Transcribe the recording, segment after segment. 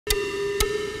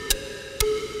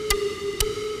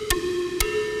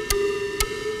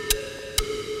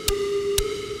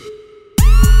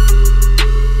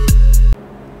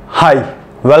Hi,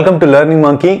 welcome to Learning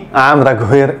Monkey. I am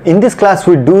Raghu here. In this class,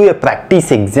 we do a practice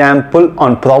example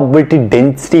on probability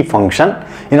density function.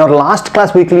 In our last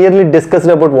class, we clearly discussed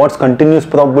about what's continuous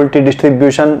probability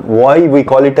distribution, why we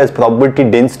call it as probability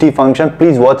density function.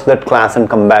 Please watch that class and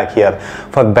come back here.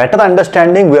 For better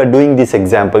understanding, we are doing this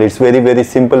example. It's very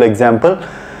simple example.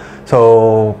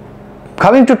 So,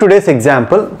 coming to today's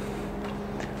example,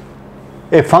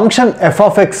 a function f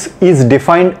of x is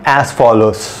defined as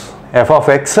follows. F of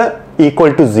x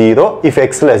equal to 0 if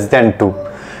x less than 2.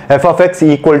 F of x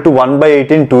equal to 1 by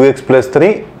 18 2x plus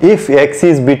 3 if x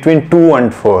is between 2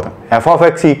 and 4. F of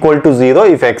x equal to 0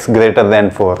 if x greater than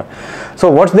 4.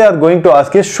 So what they are going to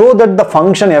ask is show that the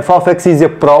function f of x is a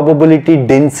probability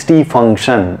density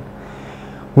function.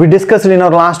 We discussed in our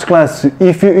last class,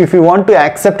 if you want to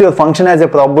accept your function as a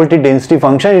probability density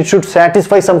function, it should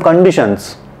satisfy some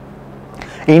conditions.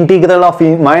 Integral of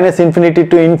minus infinity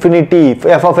to infinity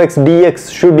f of x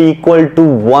dx should equal to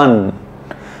 1.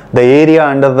 The area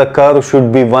under the curve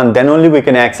should be 1. Then only we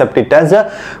can accept it as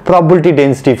a probability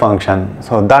density function.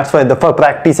 So that's why for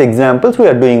practice examples we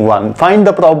are doing 1. Find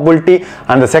the probability,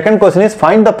 and the second question is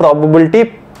find the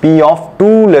probability p of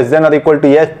 2 less than or equal to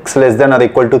x less than or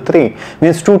equal to 3.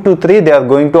 Means 2 to 3 they are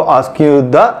going to ask you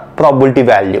the probability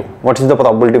value. What is the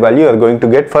probability value you are going to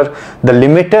get for the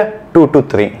limit 2 to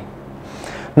 3.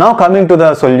 Now coming to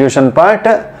the solution part,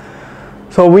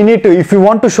 so we need to, if you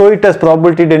want to show it as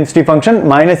probability density function,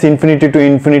 minus infinity to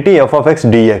infinity f of x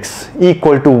dx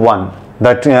equal to 1.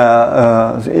 That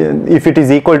if it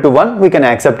is equal to 1, we can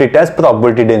accept it as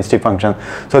probability density function.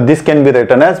 So this can be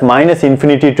written as minus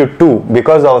infinity to 2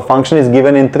 because our function is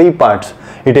given in 3 parts.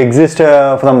 It exists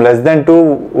from less than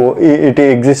 2, it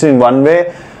exists in one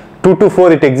way, 2 to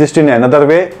 4 it exists in another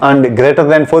way, and greater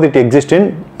than 4 it exists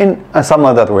in some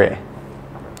other way.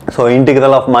 So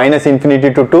integral of minus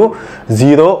infinity to 2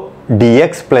 0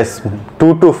 dx plus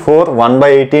 2 to 4 1 by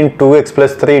 18 2x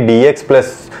plus 3 dx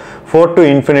plus 4 to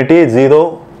infinity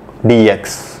 0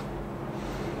 dx.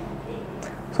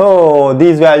 So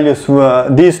these values,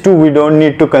 these two we don't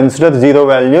need to consider 0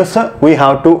 values, we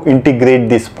have to integrate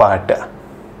this part.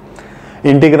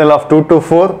 Integral of 2 to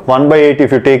 4 1 by 8,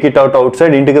 if you take it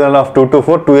outside, integral of 2 to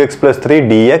 4 2x plus 3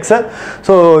 dx.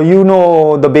 So you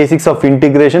know the basics of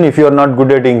integration. If you are not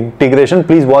good at integration,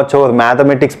 please watch our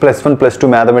mathematics +1 +2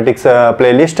 mathematics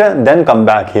playlist, then come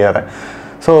back here.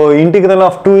 So integral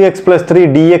of 2x plus 3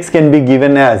 dx can be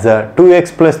given as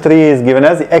 2x plus 3 is given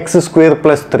as x square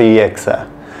plus 3x.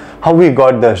 How we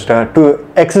got this? To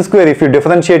x square, if you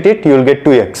differentiate it, you will get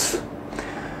 2x.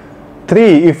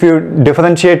 3 if you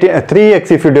differentiate it,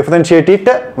 3x if you differentiate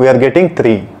it, we are getting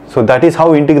 3. So that is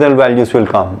how integral values will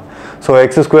come. So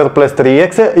x square plus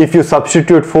 3x, if you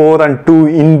substitute 4 and 2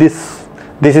 in this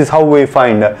is how we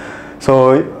find.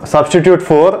 So substitute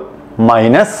 4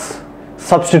 minus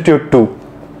substitute 2.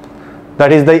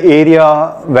 That is the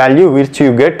area value which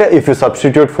you get if you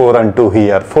substitute 4 and 2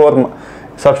 here.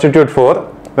 Substitute 4.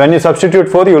 When you substitute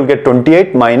 4, you will get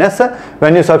 28 minus,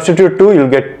 when you substitute 2, you will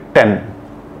get 10.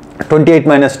 28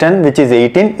 minus 10, which is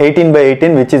 18, 18 by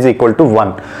 18, which is equal to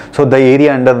 1. So the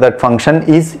area under that function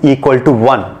is equal to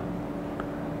 1.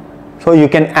 So you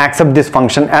can accept this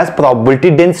function as probability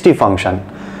density function.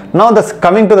 Now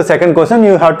coming to the second question,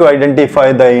 you have to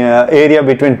identify the area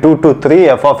between 2 to 3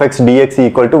 f of x dx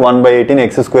equal to 1 by 18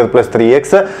 x square plus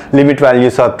 3x. Limit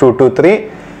values are 2 to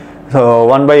 3. So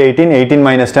 1 by 18, 18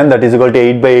 minus 10, that is equal to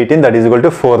 8 by 18, that is equal to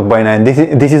 4 by 9.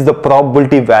 This is the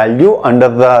probability value under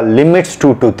the limits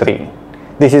 2 to 3.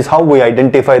 This is how we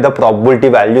identify the probability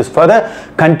values for the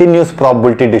continuous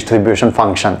probability distribution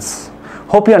functions.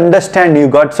 Hope you understand, you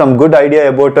got some good idea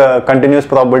about continuous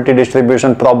probability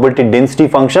distribution, probability density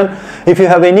function. If you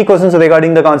have any questions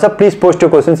regarding the concept, please post your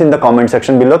questions in the comment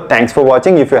section below. Thanks for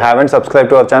watching. If you haven't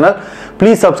subscribed to our channel,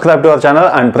 please subscribe to our channel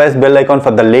and press bell icon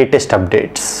for the latest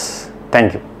updates.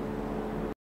 Thank you.